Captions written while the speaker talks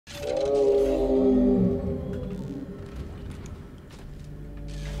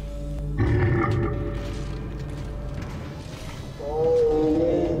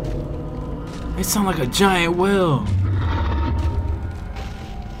sound like a giant whale.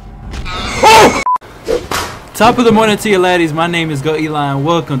 Oh! Top of the morning to you laddies. My name is GOATeli and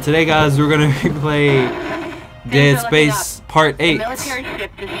welcome. Today guys we're gonna replay Dead Space Part 8. The military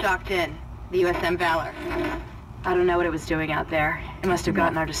ship just docked in. The USM Valor. I don't know what it was doing out there. It must have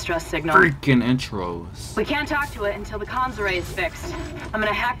gotten our distress signal. Freaking intros. We can't talk to it until the comms array is fixed. I'm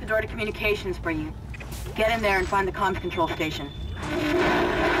gonna hack the door to communications for you. Get in there and find the comms control station.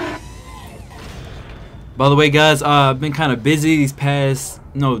 By the way guys, I've been kind of busy these past,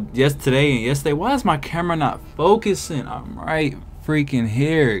 today and yesterday. Why is my camera not focusing? I'm right freaking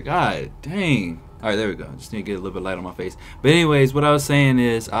here. God dang. Alright, there we go. Just need to get a little bit light on my face. But anyways, what I was saying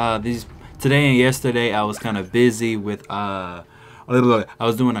is today and yesterday I was kind of busy with I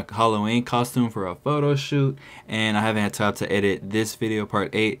was doing a Halloween costume for a photo shoot, and I haven't had time to edit this video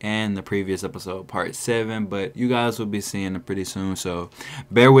part 8 and the previous episode part 7, but you guys will be seeing them pretty soon, so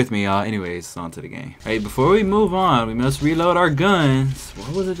bear with me y'all. Anyways, on to the game. Alright, before we move on, we must reload our guns.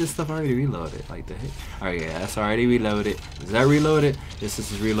 What was it? This stuff already reloaded? Like the heck? Alright, yeah, that's already reloaded. Is that reloaded? Yes,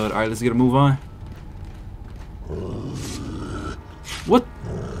 this is reloaded. Alright, let's get a move on.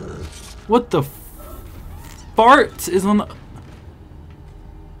 What the fart is on the...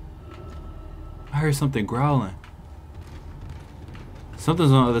 I heard something growling.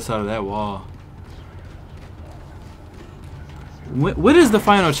 Something's on the other side of that wall. What is the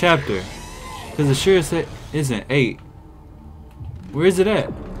final chapter? Because it sure isn't 8. Where is it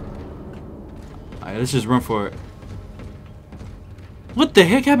at? Alright, let's just run for it. What the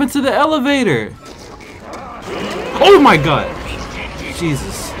heck happened to the elevator? Oh my god!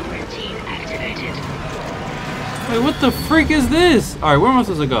 Jesus. Wait, what the freak is this? Alright, where am I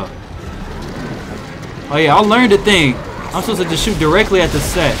supposed to go? Oh yeah, I learned a thing. I'm supposed to just shoot directly at the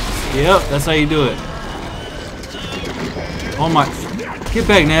set. Yep, that's how you do it. Oh my... Get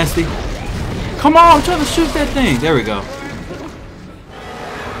back, nasty. Come on, I'm trying to shoot that thing. There we go.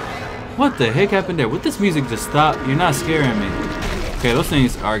 What the heck happened there? Would this music just stop? You're not scaring me. Okay, those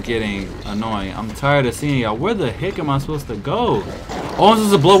things are getting annoying. I'm tired of seeing y'all. Where the heck am I supposed to go? Oh, I'm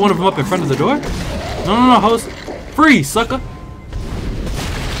supposed to blow one of them up in front of the door? No, host. Free, sucker.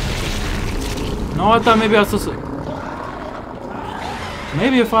 No, I thought maybe I was supposed to...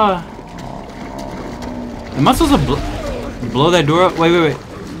 Maybe if I... Am I supposed to blow that door up? Wait.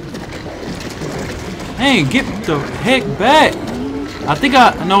 Hey, get the heck back. I think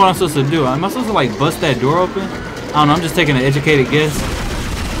I know what I'm supposed to do. Am I supposed to like bust that door open? I don't know, I'm just taking an educated guess.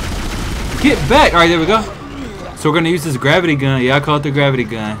 Get back! Alright, there we go. So we're gonna use this gravity gun. Yeah, I call it the gravity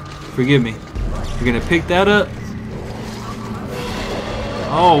gun. Forgive me. We're gonna pick that up.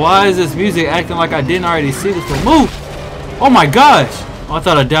 Oh, why is this music acting like I didn't already see this one? Move! Oh my gosh! Oh, I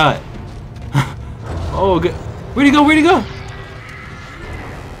thought I died. Oh, good. Where'd he go?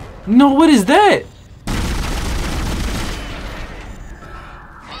 No, what is that?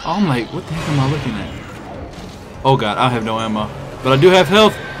 Oh, I'm like, what the heck am I looking at? Oh god, I have no ammo. But I do have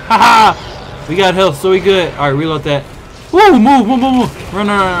health. Haha! We got health, so we good. Alright, reload that. Woo! Move! Run.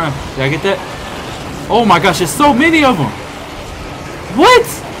 Did I get that? Oh my gosh, there's so many of them! What?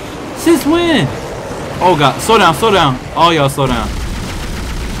 Since when? Oh god, slow down. All y'all slow down.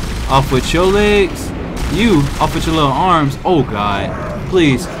 Off with your legs. You, off with your little arms. Oh god.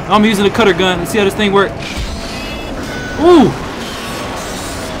 Please. I'm using the cutter gun. Let's see how this thing works. Ooh!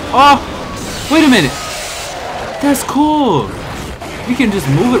 Oh! Wait a minute. That's cool. You can just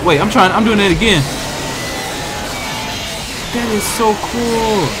move it. Wait, I'm doing that again. That is so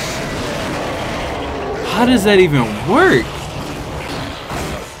cool. How does that even work?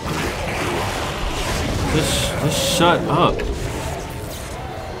 Just shut up.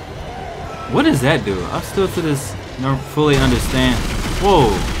 What does that do? I still to this don't fully understand. Whoa.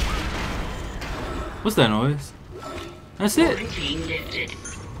 What's that noise? That's it.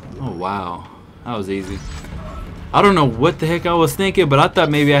 Oh wow. That was easy. I don't know what the heck I was thinking, but I thought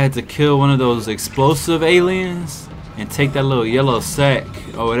maybe I had to kill one of those explosive aliens and take that little yellow sack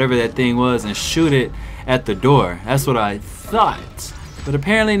or whatever that thing was and shoot it at the door. That's what I thought. But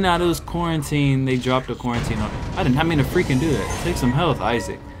apparently not. It was quarantine. They dropped a quarantine on. I didn't mean to freaking do that. Take some health,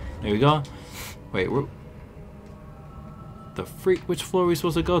 Isaac. There we go. Wait, the freak? Which floor are we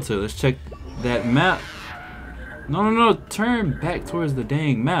supposed to go to? Let's check that map. No. Turn back towards the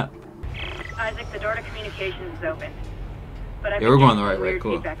dang map. Isaac, the door to communications is open. But yeah, we're going the right way.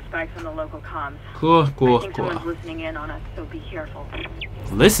 Cool. Feedback spikes on the local comms. Cool. I think someone's listening in on us, so be careful.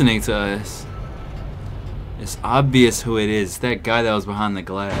 Listening to us? It's obvious who it is. It's that guy that was behind the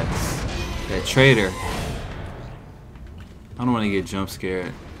glass. That traitor. I don't want to get jump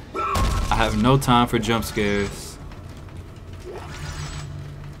scared. I have no time for jump scares.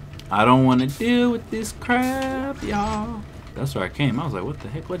 I don't want to deal with this crap, y'all. That's where I came. I was like, what the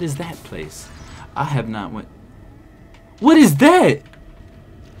heck? What is that place? I have not went. What is that?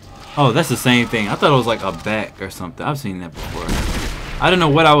 Oh, that's the same thing. I thought it was like a back or something. I've seen that before. I don't know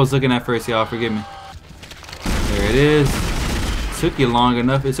what I was looking at first, y'all. Forgive me. There it is. Took you long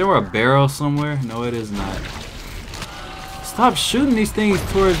enough. Is there a barrel somewhere? No, it is not. Stop shooting these things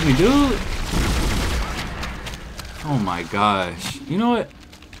towards me, dude. Oh my gosh. You know what?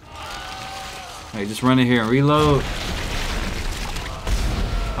 Hey, just run in here and reload.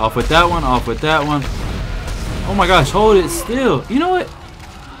 Off with that one. Off with that one. Oh my gosh. Hold it still. You know what?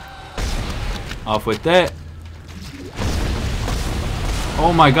 Off with that.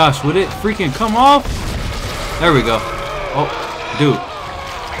 Oh my gosh. Would it freaking come off? There we go. Oh, dude.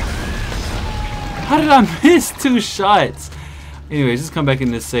 How did I miss 2 shots? Anyways, just come back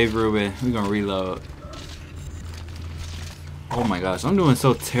in this save room and we're gonna reload. Oh my gosh, I'm doing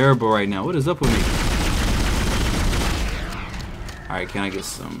so terrible right now. What is up with me? Alright, can I get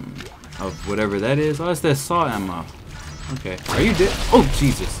some of whatever that is? Oh, it's that saw ammo. Okay. Are you dead? Oh,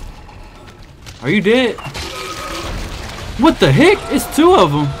 Jesus. Are you dead? What the heck? It's 2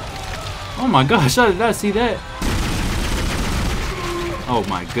 of them. Oh my gosh, I did not see that. Oh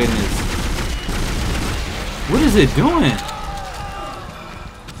my goodness. What is it doing?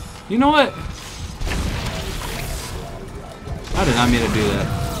 You know what? I did not mean to do that.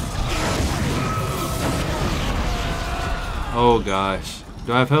 Oh gosh.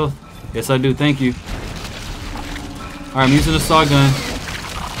 Do I have health? Yes I do, thank you. Alright, I'm using the saw gun.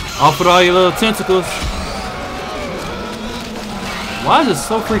 Off with all your little tentacles. Why is there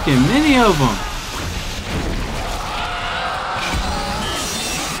so freaking many of them?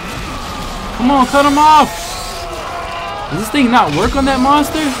 Come on, cut them off! Does this thing not work on that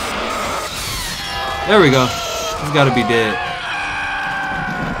monster? There we go. He's gotta be dead.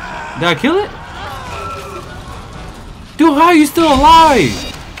 Did I kill it? Dude, how are you still alive?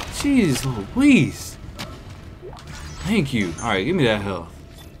 Jeez Louise. Thank you. Alright, give me that health.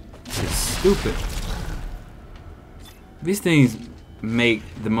 It's stupid. These things make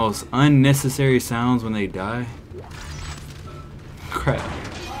the most unnecessary sounds when they die. Crap.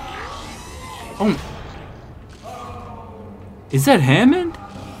 Oh. Is that Hammond?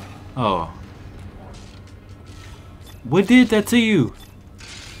 Oh. What did that to you?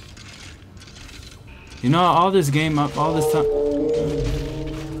 You know, all this game, all this time.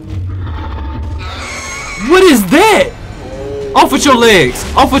 What is that? Off with your legs.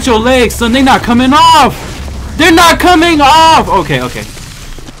 Off with your legs, son. They're not coming off. They're not coming off. Okay, okay.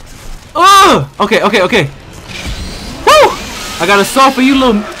 Ugh. Okay, okay, okay. Woo! I got a saw for you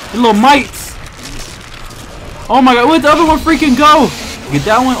little mites. Oh my god, where'd the other one freaking go? Get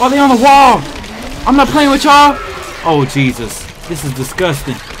that one? Are they on the wall? I'm not playing with y'all. Oh, Jesus. This is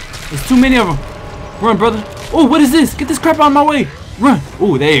disgusting. There's too many of them. Run, brother. Oh, what is this? Get this crap out of my way. Run.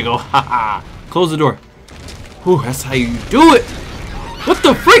 Oh, there you go. Haha. Close the door. Oh, that's how you do it. What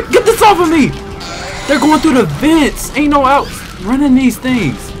the freak? Get this off of me. They're going through the vents. Ain't no out running these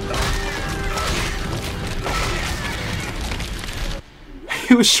things.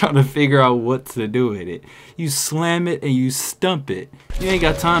 He was trying to figure out what to do with it. You slam it and you stump it. You ain't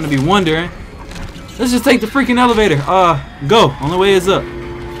got time to be wondering. Let's just take the freaking elevator. Go. Only way is up.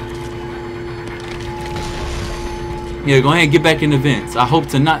 Yeah, go ahead and get back in the vents. I hope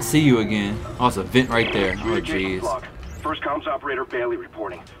to not see you again. Oh, it's a vent right there. Oh, jeez. First comms operator Bailey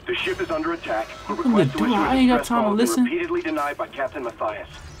reporting. The ship is under attack. I ain't got time to listen. Repeatedly denied by Captain Matthias.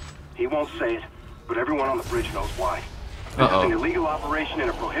 He won't say it, but everyone on the bridge knows why. This is an illegal operation in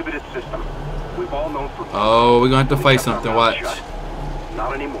a prohibited system. We've all known for. Oh, we're gonna have to fight something. Watch.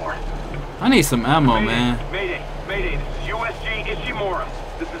 Not anymore. I need some ammo, Mayday, man. Mayday, Mayday. This is USG Ishimura.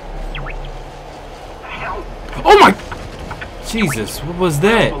 This is. Hell. Oh my! Jesus, what was I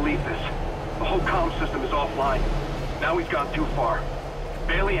that? don't believe this. The whole comm system is offline. Now we've gone too far.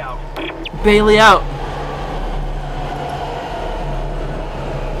 Bailey out. Bailey out.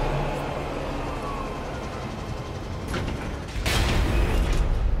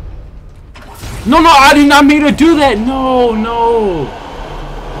 No, no, I did not mean to do that. No, no.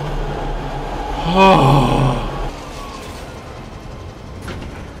 Oh.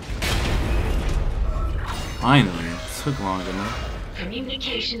 Finally, it took long enough.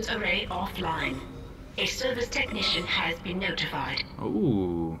 Communications array offline. A service technician has been notified.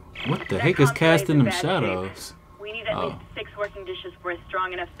 Ooh, what the heck is casting them shadows? We need at least 6 working dishes for a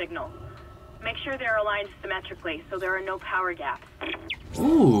strong enough signal. Make sure they're aligned symmetrically so there are no power gaps.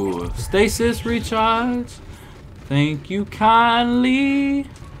 Ooh, stasis recharge. Thank you kindly.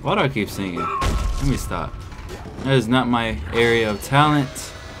 Why do I keep singing? Let me stop. That is not my area of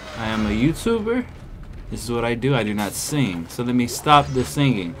talent. I am a YouTuber. This is what I do. I do not sing. So let me stop the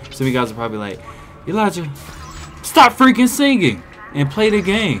singing. Some of you guys are probably like, Elijah, stop freaking singing and play the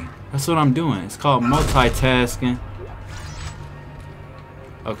game. That's what I'm doing. It's called multitasking.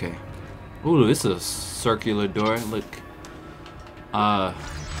 Okay. Ooh, this is a circular door. Look.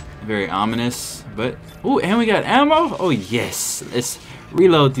 Very ominous. But, ooh, and we got ammo? Oh, yes. Let's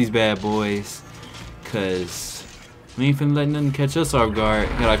reload these bad boys. Because we ain't finna let nothing catch us off guard.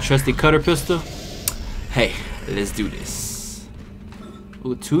 Got our trusty cutter pistol. Hey, let's do this.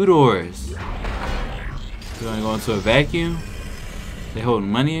 Ooh, 2 doors. We're gonna go into a vacuum. They holding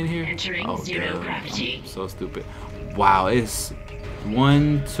money in here? Entering zero gravity. I'm so stupid. Wow, it's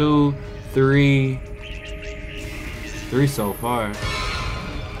 1, 2, 3. 3 so far.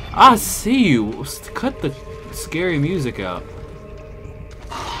 I see you. Cut the scary music out.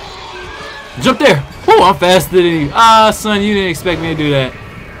 Jump there! Oh, I'm faster than you. Ah, son, you didn't expect me to do that.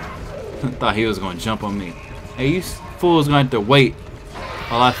 Thought he was gonna jump on me. Hey, you fools gonna have to wait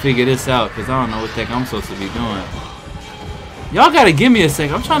while I figure this out, because I don't know what the heck I'm supposed to be doing. Y'all gotta give me a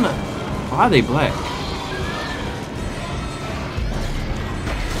sec. I'm trying to... Why are they black?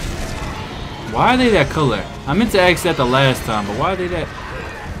 Why are they that color? I meant to ask that the last time, but why are they that...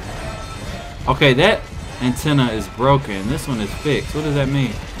 Okay, that antenna is broken. This one is fixed. What does that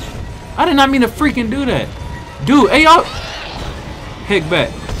mean? I did not mean to freaking do that. Dude, hey, y'all... Heck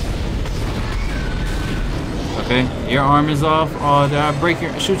back. Okay, your arm is off. Oh, did I break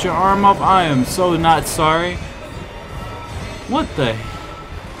your... Shoot your arm off? I am so not sorry. What the...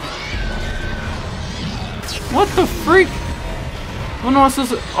 What the freak? What am I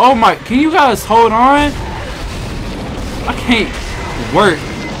supposed to... Oh my... Can you guys hold on? I can't work.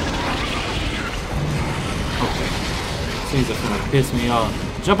 Okay. These are gonna piss me off.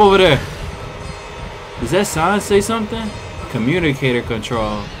 Jump over there. Does that sign say something? Communicator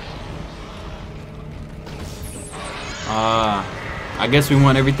control. I guess we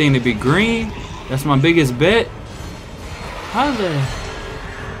want everything to be green. That's my biggest bet. How the...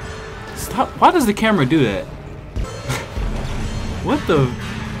 Stop. Why does the camera do that? What the...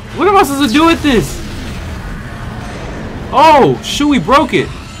 What am I supposed to do with this? Oh, shoot, we broke it.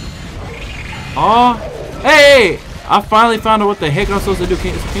 Oh, hey, I finally found out what the heck I'm supposed to do.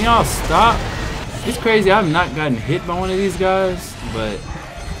 Can y'all stop? It's crazy. I've not gotten hit by one of these guys, but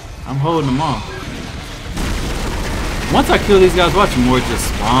I'm holding them off. Once I kill these guys, watch more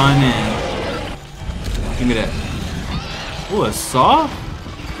just spawn in. Give me that. Ooh, a saw?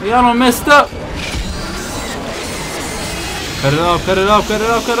 Y'all don't messed up. Cut it off, cut it off, cut it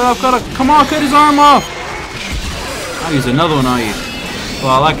off, cut it off, cut it off. Come on, cut his arm off. I'll use another one on you. For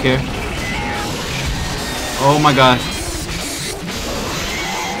all I care. Oh my gosh.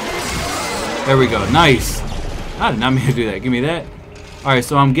 There we go. Nice. I did not mean to do that. Give me that. Alright,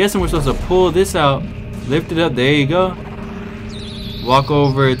 so I'm guessing we're supposed to pull this out. Lift it up. There you go. Walk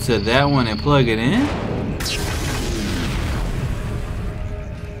over to that one and plug it in.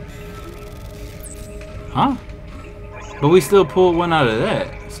 Huh? But we still pulled one out of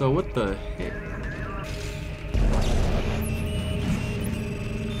that. So what the heck?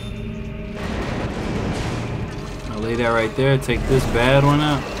 I'll lay that right there. Take this bad one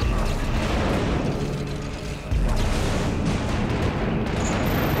out.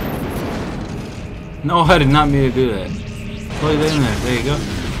 No, I did not mean to do that. Plug it in there. There you go.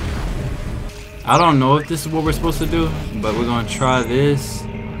 I don't know if this is what we're supposed to do, but we're going to try this.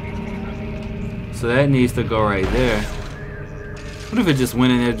 So that needs to go right there. What if it just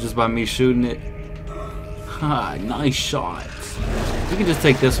went in there just by me shooting it? Ha, nice shot. We can just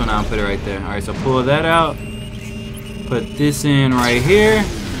take this one out and put it right there. Alright, so pull that out. Put this in right here.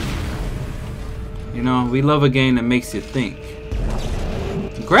 You know, we love a game that makes you think.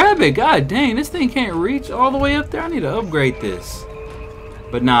 Grab it! God dang, this thing can't reach all the way up there. I need to upgrade this.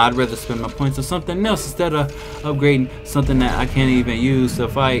 But nah, I'd rather spend my points on something else instead of upgrading something that I can't even use to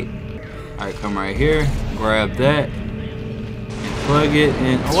fight. Alright, come right here. Grab that. And plug it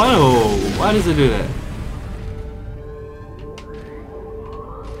in. Whoa! Why does it do that?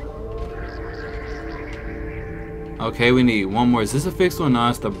 Okay, we need one more. Is this a fixed one? No,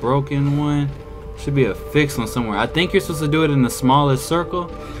 it's the broken one. Should be a fixed one somewhere. I think you're supposed to do it in the smallest circle.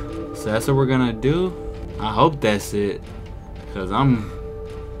 So that's what we're gonna do. I hope that's it. Because I'm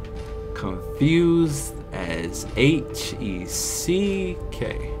confused as H-E-C-K.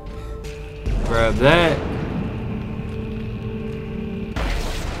 Grab that.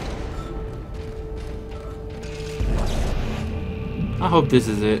 I hope this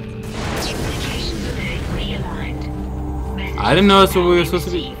is it. I didn't know that's what we were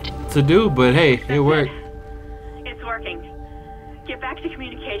supposed to do, but hey, it worked. It's working. Get back to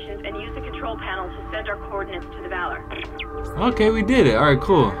communications. control panel to send our coordinates to the Valor. Okay, we did it. Alright,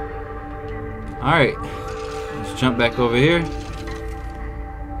 cool. Alright. Let's jump back over here.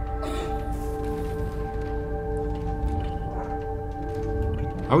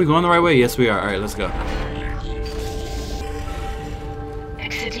 Are we going the right way? Yes, we are. Alright, let's go.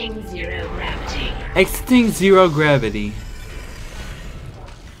 Exiting zero gravity. Exiting zero gravity.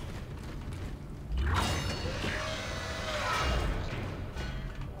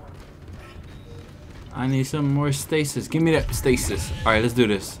 I need some more stasis. Give me that stasis. Alright, let's do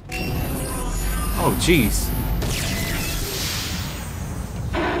this. Oh, jeez.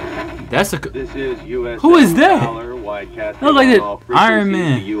 That's a... This is US. Who is that? Look like that Iron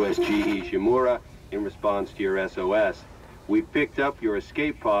Man. USG Ishimura in response to your SOS. We picked up your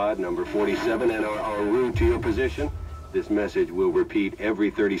escape pod, number 47, and are en route to your position. This message will repeat every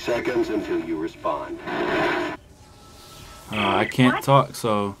 30 seconds until you respond. I can't talk,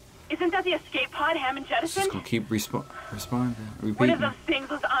 so... Isn't that the escape pod Hammond jettisoned? Just gonna keep responding, repeating. One of those things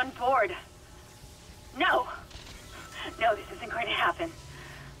was on board. No. No, this isn't going to happen.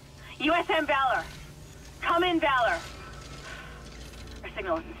 USM Valor. Come in, Valor. Our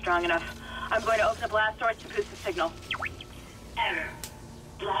signal isn't strong enough. I'm going to open the blast doors to boost the signal. Error.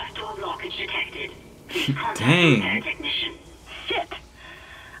 Blast door blockage detected. Please contact Dang. repair technician. Shit.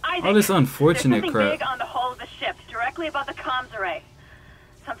 Isaac, All this unfortunate there's crap. something big on the hull of the ship, directly above the comms array.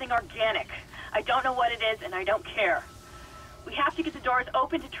 Something organic. I don't know what it is, and I don't care. We have to get the doors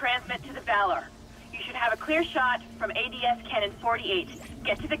open to transmit to the Valor. You should have a clear shot from ADS Cannon 48.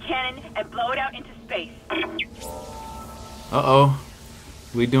 Get to the cannon and blow it out into space. Uh-oh.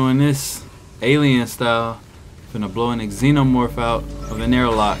 We doing this alien style. Finna blow an xenomorph out of an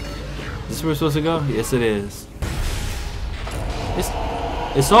airlock. Is this where we're supposed to go? Yes, it is.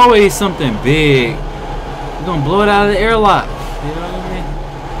 It's always something big. We're gonna blow it out of the airlock. You know what I mean?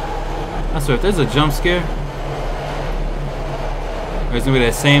 I swear, if there's a jump scare, or it's gonna be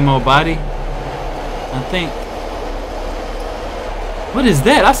that same old body, I think. What is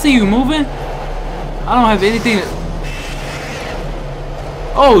that? I see you moving. I don't have anything to...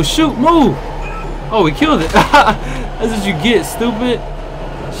 Oh, shoot, move! Oh, we killed it. That's what you get, stupid.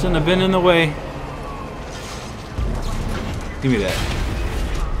 Shouldn't have been in the way. Give me that.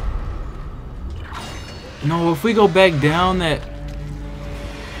 No, if we go back down that...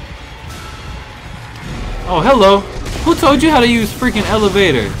 Oh, hello. Who told you how to use freaking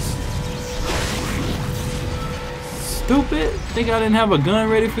elevators? Stupid. Think I didn't have a gun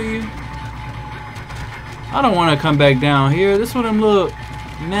ready for you? I don't want to come back down here. This one of them little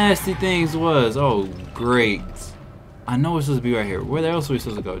nasty things was. Oh, great. I know we're supposed to be right here. Where the else are we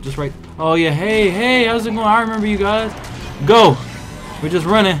supposed to go? Just right. Oh, yeah. Hey, how's it going? I remember you guys. Go. We're just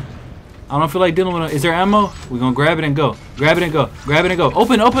running. I don't feel like dealing with it. Is there ammo? We're going to grab it and go. Grab it and go. Grab it and go.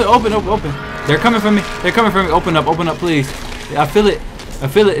 Open. They're coming for me. Open up, please. I feel it.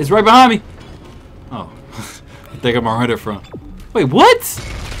 It's right behind me. Oh. I think I'm gonna run it from. Wait, what?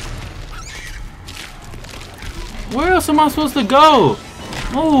 Where else am I supposed to go?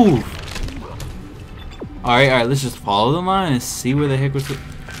 Move. Alright, let's just follow the line and see where the heck was it.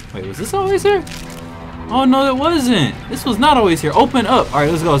 Wait, was this always here? Oh no, it wasn't. This was not always here. Open up.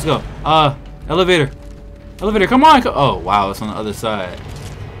 Alright, let's go. Elevator. Come on. Oh wow, it's on the other side.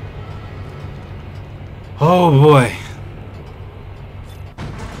 Oh boy.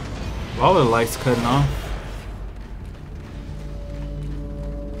 All the lights cutting off.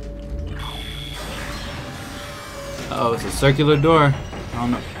 Oh, it's a circular door. I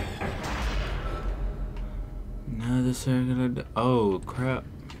don't know. Another circular door. Oh crap.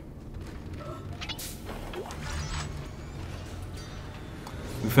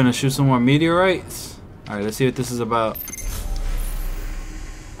 We finna shoot some more meteorites. Alright, let's see what this is about.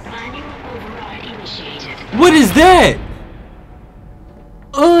 What is that?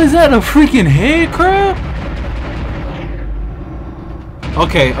 Oh, is that a freaking head crab?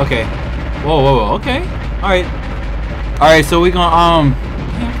 Okay. Whoa, okay. Alright, so we gonna man,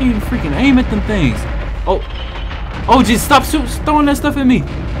 I can't even freaking aim at them things. Oh geez, stop throwing that stuff at me.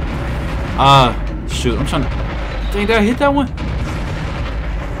 Shoot, I'm trying to. Dang, did I hit that one?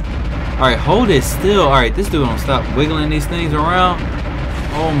 Alright, hold it still. Alright, this dude don't stop wiggling these things around.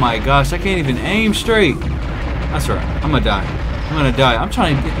 Oh my gosh, I can't even aim straight. That's right, I'm gonna die. I'm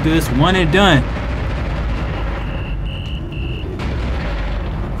trying to do this one and done.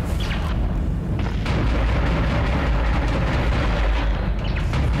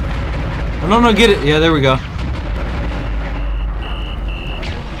 No, get it. Yeah, there we go.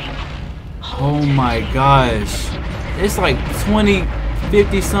 Oh my gosh. It's like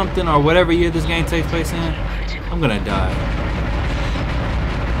 2050 something or whatever year this game takes place in. I'm gonna die.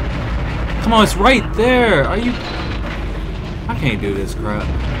 Come on, it's right there. Are you? I can't do this crap.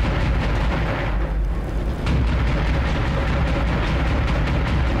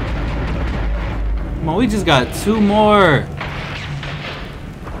 Come on, we just got 2 more.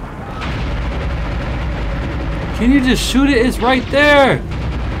 Can you just shoot it? It's right there.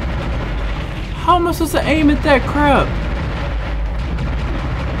 How am I supposed to aim at that crap?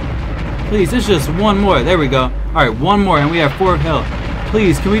 Please, it's just 1 more. There we go. Alright, 1 more and we have 4 health.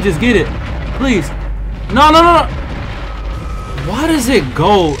 Please, can we just get it? Please. No, no, no, no. Why does it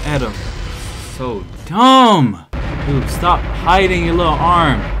go at him? So dumb. Dude, stop hiding your little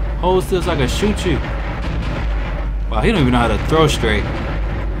arm. Hold still so I can shoot you. Wow, he don't even know how to throw straight.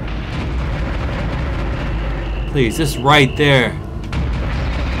 Please, just right there.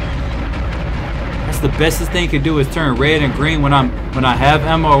 That's the bestest thing you can do is turn red and green when I have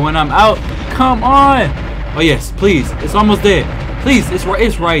ammo or when I'm out. Come on. Oh yes, please. It's almost dead. Please, it's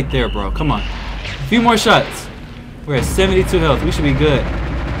right there, bro. Come on. A few more shots. We're at 72 health. We should be good.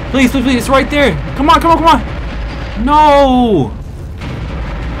 Please, please, please. It's right there. Come on, come on, come on. No.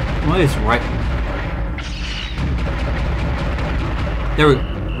 Well, it's right. There we go.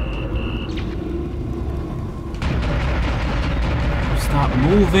 Stop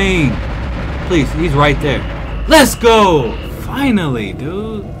moving. Please, he's right there. Let's go. Finally,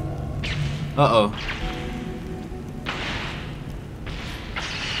 dude. Uh-oh.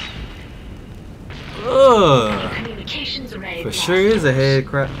 Ugh. Communications array. For sure is a head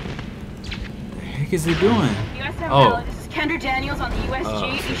crap. The heck is he doing? USM Valor, this is Kendra Daniels on the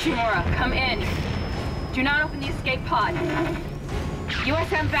USG Ishimura. Come in. Do not open the escape pod.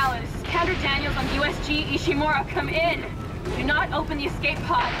 USM Valor, this is Kendra Daniels on the USG Ishimura. Come in. Do not open the escape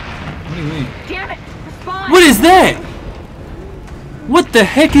pod. What do you mean? Damn it! Respond! What is that? What the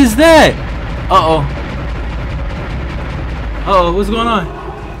heck is that? Uh-oh. Uh-oh, what's going on?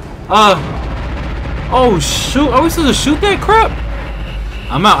 Oh shoot, are we supposed to shoot that crap?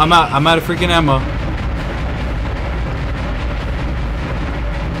 I'm out of freaking ammo.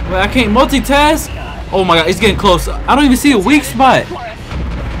 Wait, I can't multitask? Oh my god, it's getting close. I don't even see a weak spot.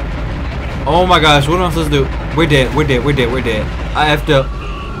 Oh my gosh, what am I supposed to do? We're dead, we're dead, we're dead, we're dead. I have to.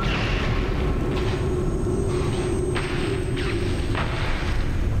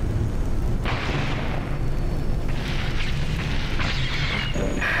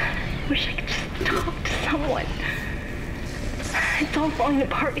 Wish I could just talk to someone. It's all falling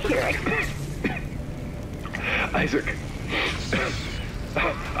apart here. Isaac.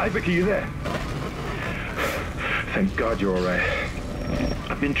 Isaac, are you there? Thank God you're alright.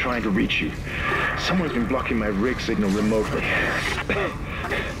 I've been trying to reach you. Someone's been blocking my rig signal remotely.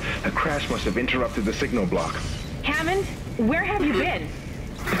 A crash must have interrupted the signal block. Hammond, where have you been?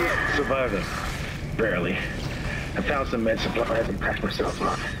 Surviving. Barely. I found some med supplies and packed myself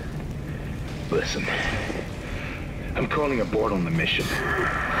up. Listen. I'm calling aboard on the mission.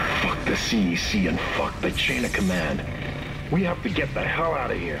 Fuck the CEC and fuck the chain of command. We have to get the hell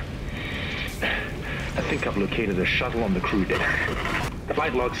out of here. I think I've located a shuttle on the crew deck.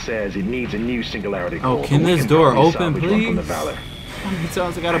 Flight log says it needs a new singularity core. Oh, can this door open, please? From the Valor. How many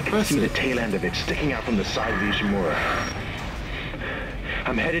times I gotta I can press see the it? tail end of it sticking out from the side of the Ishimura.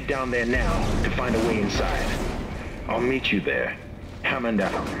 I'm headed down there now to find a way inside. I'll meet you there. Hammond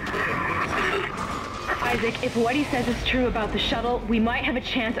out. Isaac, if what he says is true about the shuttle, we might have a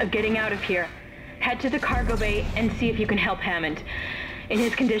chance of getting out of here. Head to the cargo bay and see if you can help Hammond. In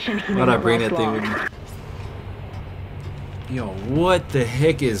his condition, he may Why'd I not bring last that thing long. with me? Yo, what the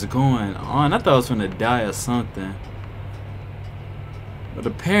heck is going on? I thought I was gonna die or something. But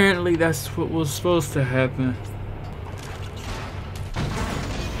apparently that's what was supposed to happen.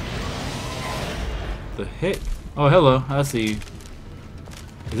 The heck? Oh, hello. I see you.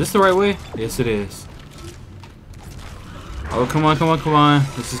 Is this the right way? Yes, it is. Oh, come on, come on, come on.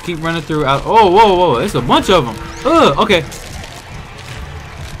 Let's just keep running through. Oh, whoa, whoa. There's a bunch of them. Okay.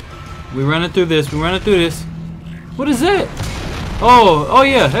 We're running through this. We're running through this. What is that? Oh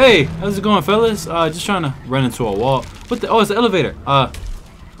yeah. Hey, how's it going, fellas? Just trying to run into a wall. What the? Oh, it's the elevator.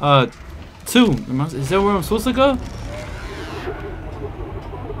 2. Is that where I'm supposed to go?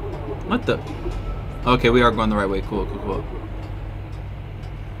 What the? Okay, we are going the right way. Cool, cool, cool.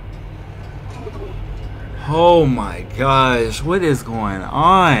 Oh my gosh, what is going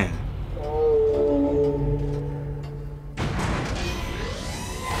on?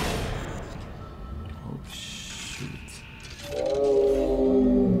 Oh shoot.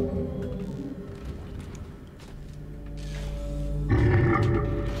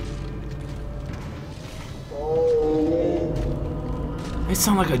 It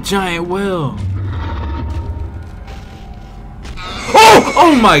sounds like a giant whale.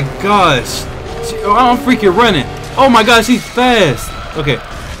 Oh my gosh. I'm freaking running. Oh my gosh, he's fast. Okay.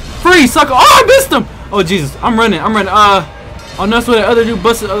 Freeze, sucker. Oh, I missed him. Oh, Jesus. I'm running. Oh, no, that's what the other dude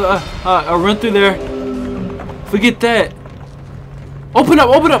busted. I'll run through there. Forget that. Open up,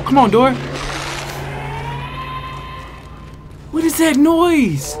 open up. Come on, door. What is that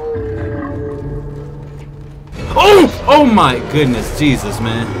noise? Oh my goodness, Jesus,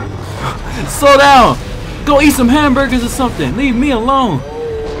 man. Slow down. Go eat some hamburgers or something. Leave me alone.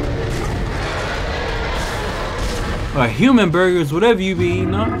 Or human burgers, whatever you be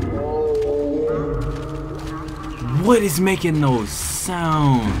eating up. What is making those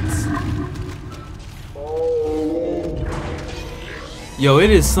sounds? Yo, it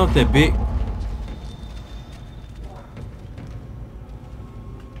is something big.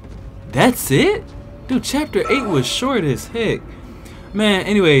 That's it? Dude, chapter 8 was short as heck. Man,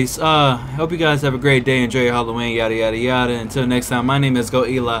 anyways, hope you guys have a great day. Enjoy your Halloween, yada, yada, yada. Until next time, my name is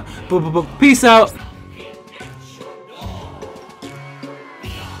GOATeli. Peace out.